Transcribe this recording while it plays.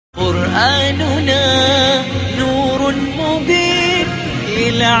قرآننا نور مبين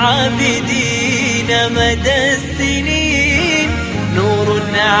للعابدين مدى السنين، نور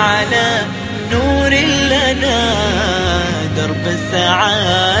على نور لنا درب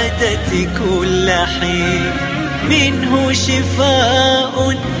السعادة كل حين، منه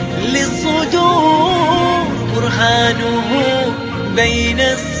شفاء للصدور برهانه بين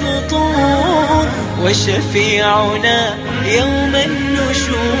السطور، وشفيعنا يوم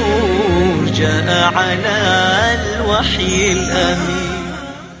النشور جاء على الوحي الأمين.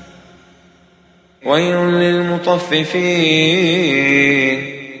 ويل للمطففين.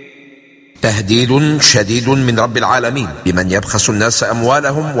 تهديد شديد من رب العالمين لمن يبخس الناس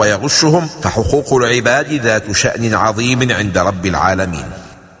أموالهم ويغشهم، فحقوق العباد ذات شأن عظيم عند رب العالمين.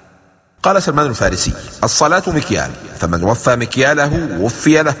 قال سلمان الفارسي: الصلاة مكيال، فمن وفى مكياله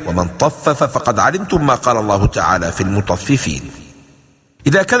وفي له، ومن طفف فقد علمتم ما قال الله تعالى في المطففين.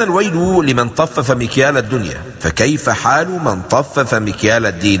 إذا كان الويل لمن طفف مكيال الدنيا، فكيف حال من طفف مكيال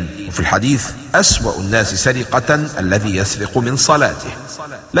الدين؟ وفي الحديث: أسوأ الناس سرقة الذي يسرق من صلاته،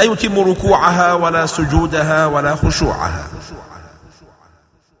 لا يتم ركوعها ولا سجودها ولا خشوعها.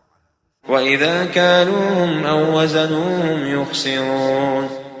 وإذا كالوهم أو وزنوهم يخسرون.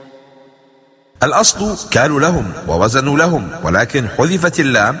 الأصل كالوا لهم ووزنوا لهم، ولكن حذفت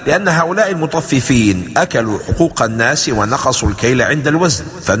اللام لأن هؤلاء المطففين أكلوا حقوق الناس ونقصوا الكيل عند الوزن،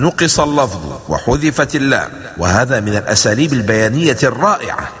 فنقص اللفظ وحذفت اللام، وهذا من الأساليب البيانية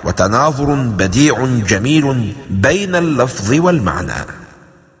الرائعة، وتناظر بديع جميل بين اللفظ والمعنى.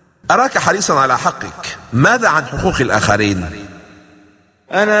 أراك حريصا على حقك، ماذا عن حقوق الآخرين؟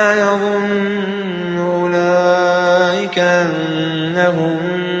 ألا يظن أولئك أنهم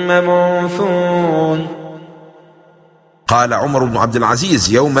مبعوثون. قال عمر بن عبد العزيز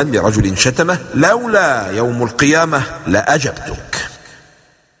يوما لرجل شتمه: لولا يوم القيامة لأجبتك.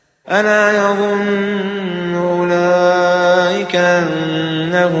 ألا يظن أولئك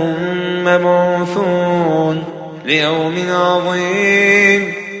أنهم مبعوثون ليوم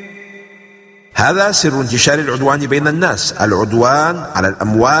عظيم. هذا سر انتشار العدوان بين الناس، العدوان على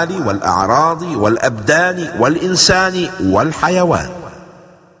الأموال والأعراض والأبدان والإنسان والحيوان.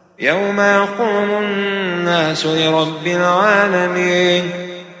 يوم يقوم الناس لرب العالمين.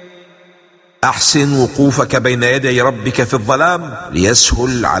 أحسن وقوفك بين يدي ربك في الظلام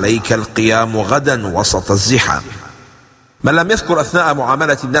ليسهل عليك القيام غدا وسط الزحام. من لم يذكر أثناء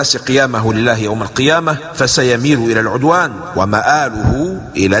معاملة الناس قيامه لله يوم القيامة فسيميل إلى العدوان ومآله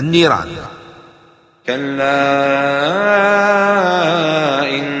إلى النيران. كلا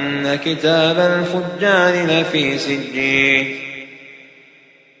إن كتاب الفجار لفي سجين.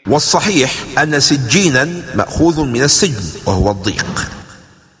 والصحيح أن سجينا مأخوذ من السجن وهو الضيق.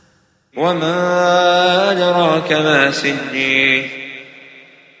 وما أدراك ما سجين.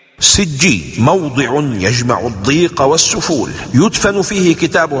 سجين موضع يجمع الضيق والسفول، يدفن فيه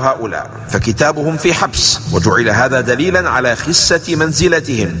كتاب هؤلاء، فكتابهم في حبس، وجعل هذا دليلا على خسة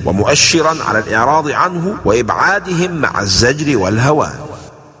منزلتهم ومؤشرا على الإعراض عنه وإبعادهم مع الزجر والهوان.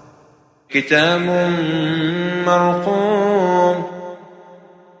 كتاب مرقوم.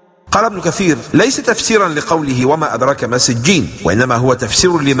 قال ابن كثير: ليس تفسيرا لقوله وما أدراك ما سجين، وإنما هو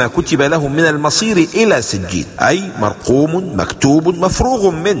تفسير لما كتب لهم من المصير إلى سجين، أي مرقوم مكتوب مفروغ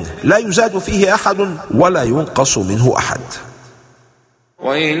منه، لا يزاد فيه أحد ولا ينقص منه أحد.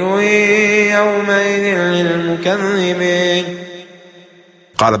 ويل يومئذ للمكذبين.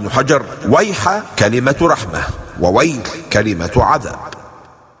 قال ابن حجر: ويح كلمة رحمة، وويل كلمة عذاب.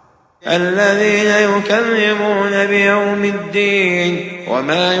 الذين يكذبون بيوم الدين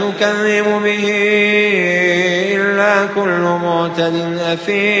وما يكذب به إلا كل معتد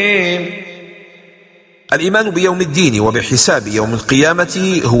أثيم. الإيمان بيوم الدين وبحساب يوم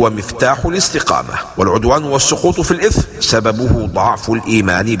القيامة هو مفتاح الاستقامة، والعدوان والسقوط في الإثم سببه ضعف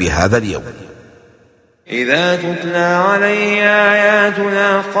الإيمان بهذا اليوم. إذا تتلى عليه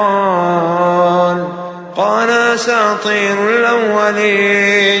آياتنا قال أساطير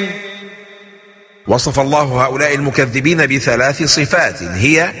الأولين. وصف الله هؤلاء المكذبين بثلاث صفات،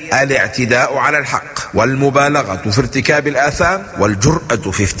 هي الاعتداء على الحق، والمبالغة في ارتكاب الآثام،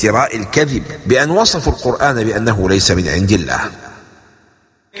 والجرأة في افتراء الكذب، بأن وصفوا القرآن بأنه ليس من عند الله.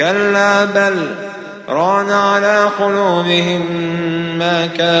 كلا بل ران على قلوبهم ما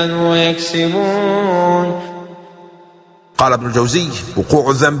كانوا يكسبون. قال ابن الجوزي: وقوع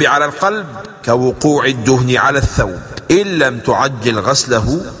الذنب على القلب كوقوع الدهن على الثوب، إن لم تعجل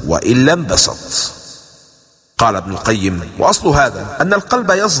غسله وإن لم بسط. قال ابن القيم: وأصل هذا أن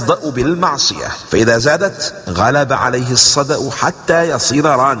القلب يصدأ بالمعصية، فإذا زادت غلب عليه الصدأ حتى يصير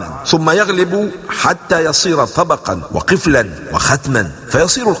رانا، ثم يغلب حتى يصير طبقا وقفلا وختما،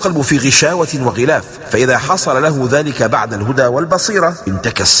 فيصير القلب في غشاوة وغلاف، فإذا حصل له ذلك بعد الهدى والبصيرة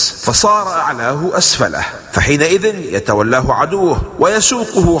انتكس، فصار أعلاه أسفله، فحينئذ يتولاه عدوه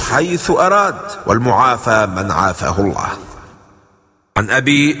ويسوقه حيث أراد، والمعافى من عافاه الله. عن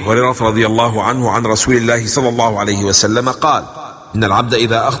أبي هريرة رضي الله عنه عن رسول الله صلى الله عليه وسلم قال: إن العبد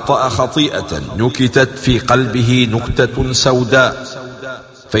إذا أخطأ خطيئة نكتت في قلبه نكتة سوداء،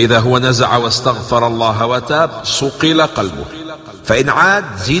 فإذا هو نزع واستغفر الله وتاب صقل قلبه، فإن عاد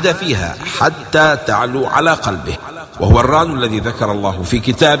زيد فيها حتى تعلو على قلبه، وهو الران الذي ذكر الله في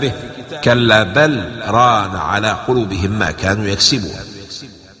كتابه: كلا بل ران على قلوبهم ما كانوا يكسبون.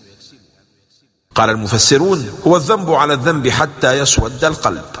 قال المفسرون: هو الذنب على الذنب حتى يسود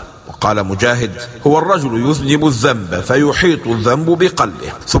القلب. وقال مجاهد: هو الرجل يذنب الذنب فيحيط الذنب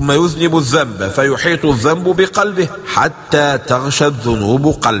بقلبه، ثم يذنب الذنب فيحيط الذنب بقلبه حتى تغشى الذنوب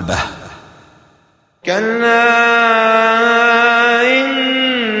قلبه. كلا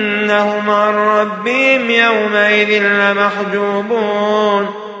إنهم عن ربهم يومئذ لمحجوبون.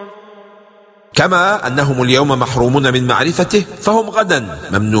 كما أنهم اليوم محرومون من معرفته، فهم غدا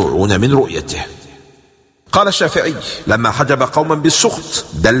ممنوعون من رؤيته. قال الشافعي: لما حجب قوما بالسخط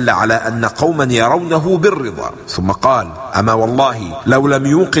دل على أن قوما يرونه بالرضا، ثم قال: أما والله لو لم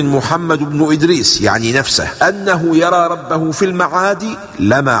يوقن محمد بن إدريس يعني نفسه أنه يرى ربه في المعاد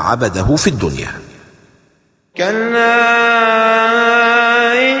لما عبده في الدنيا. كلا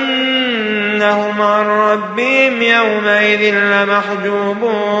إنهم عن ربهم يومئذ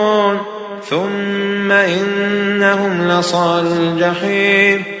لمحجوبون ثم إنهم لصالوا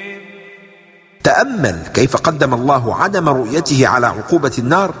الجحيم. تأمل كيف قدم الله عدم رؤيته على عقوبة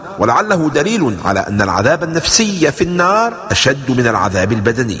النار، ولعله دليل على أن العذاب النفسي في النار أشد من العذاب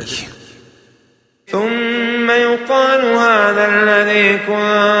البدني. ثم يقال هذا الذي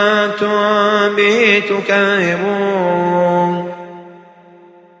كنتم به تكذبون.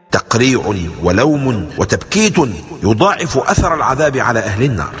 تقريع ولوم وتبكيت يضاعف أثر العذاب على أهل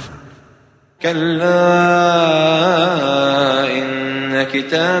النار. كلا إن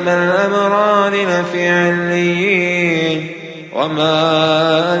كتاب الأبرار لفي عليين وما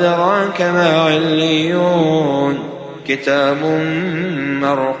أدراك ما عليون كتاب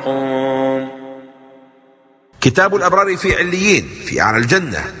مرقوم. كتاب الأبرار في عليين في أعلى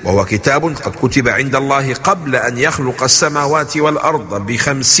الجنة، وهو كتاب قد كتب عند الله قبل أن يخلق السماوات والأرض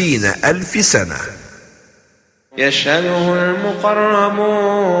ب50,000 سنة. يشهده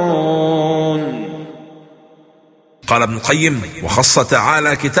المقربون. قال ابن القيم: وخص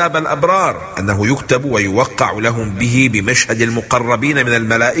تعالى كتاب الأبرار أنه يكتب ويوقع لهم به بمشهد المقربين من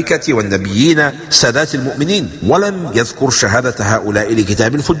الملائكة والنبيين سادات المؤمنين، ولم يذكر شهادة هؤلاء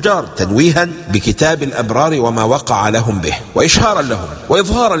لكتاب الفجار تنويها بكتاب الأبرار وما وقع لهم به، وإشهارا لهم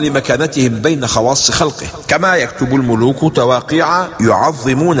وإظهارا لمكانتهم بين خواص خلقه، كما يكتب الملوك تواقيع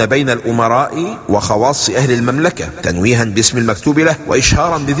يعظمون بين الأمراء وخواص أهل المملكة تنويها باسم المكتوب له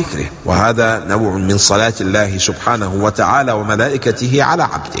وإشهارا بذكره. وهذا نوع من صلاة الله سبحانه وتعالى وملائكته على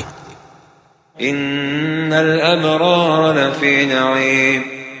عبده. إن الأبرار لفي نعيم.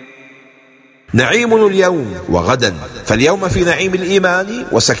 نعيم اليوم وغدا، فاليوم في نعيم الإيمان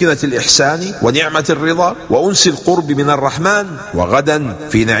وسكينة الإحسان ونعمة الرضا وأنس القرب من الرحمن، وغدا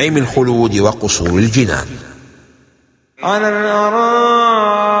في نعيم الخلود وقصور الجنان. على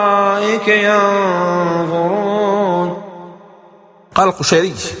الأرائك ينظرون. قال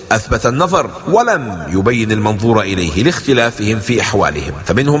القشيري: أثبت النظر ولم يبين المنظور إليه لاختلافهم في أحوالهم،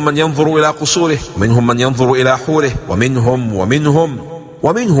 فمنهم من ينظر إلى قصوره، ومنهم من ينظر إلى حوره،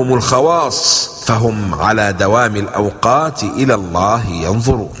 ومنهم الخواص، فهم على دوام الأوقات إلى الله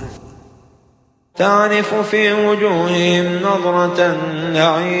ينظرون. تعرف في وجوههم نظرة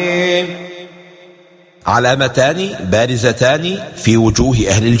النعيم. علامتان بارزتان في وجوه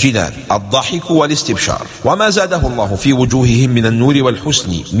أهل الجنان: الضحك والاستبشار، وما زاده الله في وجوههم من النور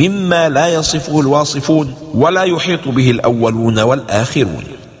والحسن مما لا يصفه الواصفون ولا يحيط به الأولون والآخرون.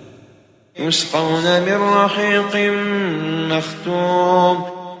 يسقون من رحيق مختوم.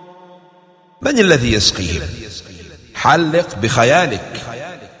 من الذي يسقيهم؟ حلق بخيالك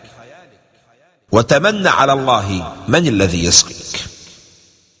وتمنى على الله من الذي يسقيك.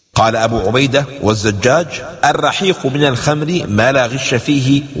 قال أبو عبيدة والزجاج: الرحيق من الخمر ما لا غش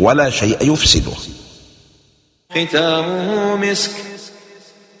فيه ولا شيء يفسده. ختامه مسك.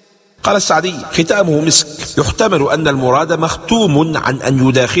 قال السعدي: ختامه مسك. يحتمل أن المراد مختوم عن أن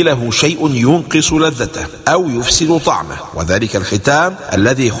يداخله شيء ينقص لذته أو يفسد طعمه، وذلك الختام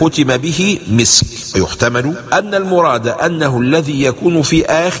الذي ختم به مسك. ويحتمل أن المراد أنه الذي يكون في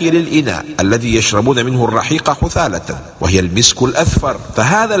آخر الإناء الذي يشربون منه الرحيق حثالة، وهي المسك الأذفر،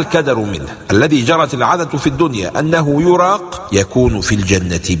 فهذا الكدر منه الذي جرت العادة في الدنيا أنه يراق يكون في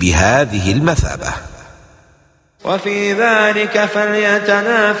الجنة بهذه المثابة. وفي ذلك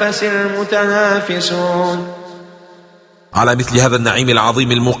فليتنافس المتنافسون. على مثل هذا النعيم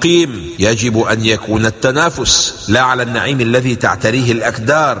العظيم المقيم يجب أن يكون التنافس، لا على النعيم الذي تعتريه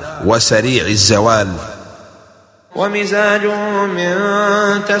الأكدار وسريع الزوال. ومزاجه من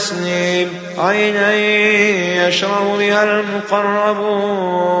تسنيم، عينا يشرب بها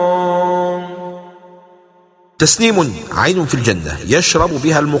المقربون. تسنيم عين في الجنة يشرب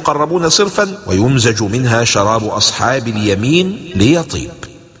بها المقربون صرفا، ويمزج منها شراب أصحاب اليمين ليطيب.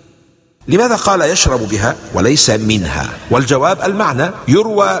 لماذا قال يشرب بها وليس منها؟ والجواب المعنى: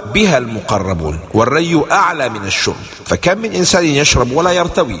 يروى بها المقربون، والري أعلى من الشرب، فكم من إنسان يشرب ولا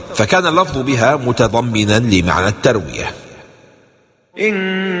يرتوي، فكان اللفظ بها متضمنا لمعنى التروية.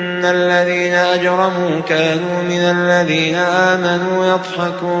 إن الذين أجرموا كانوا من الذين آمنوا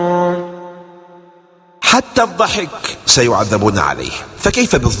يضحكون. حتى الضحك سيعذبون عليه،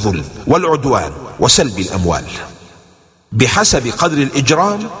 فكيف بالظلم والعدوان وسلب الأموال؟ بحسب قدر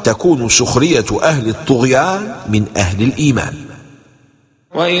الإجرام تكون سخرية أهل الطغيان من أهل الإيمان.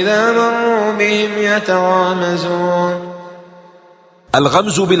 وإذا مروا بهم يتغامزون.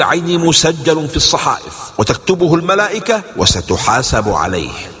 الغمز بالعين مسجل في الصحائف وتكتبه الملائكة وستحاسب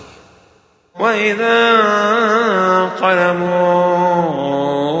عليه. وإذا انقلبوا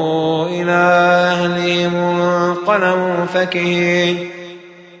إلى أهلهم انقلبوا فكهين.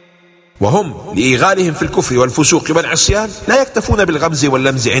 وهم لإيغالهم في الكفر والفسوق والعصيان لا يكتفون بالغمز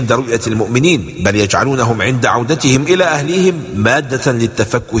واللمز عند رؤية المؤمنين، بل يجعلونهم عند عودتهم إلى أهليهم مادة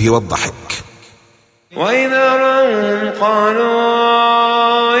للتفكه والضحك. وإذا رأوهم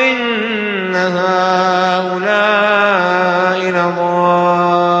قالوا إن هؤلاء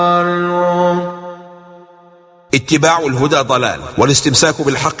لضالون. اتباع الهدى ضلال، والاستمساك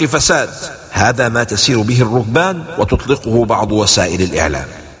بالحق فساد، هذا ما تسير به الرهبان وتطلقه بعض وسائل الإعلام.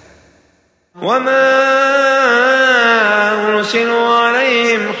 وما أرسلوا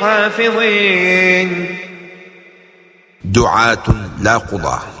عليهم حافظين. دعاة لا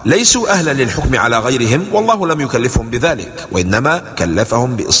قضاة، ليسوا أهلا للحكم على غيرهم، والله لم يكلفهم بذلك، وإنما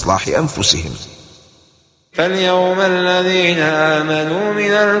كلفهم بإصلاح أنفسهم. فاليوم الذين آمنوا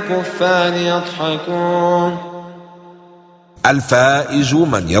من الكفار يضحكون. الفائز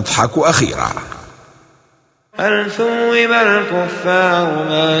من يضحك أخيرا. هل ثوب الكفار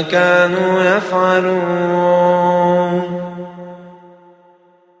ما كانوا يفعلون.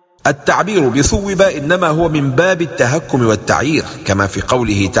 التعبير بثوب إنما هو من باب التهكم والتعيير، كما في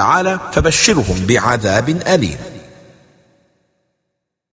قوله تعالى: فبشرهم بعذاب أليم.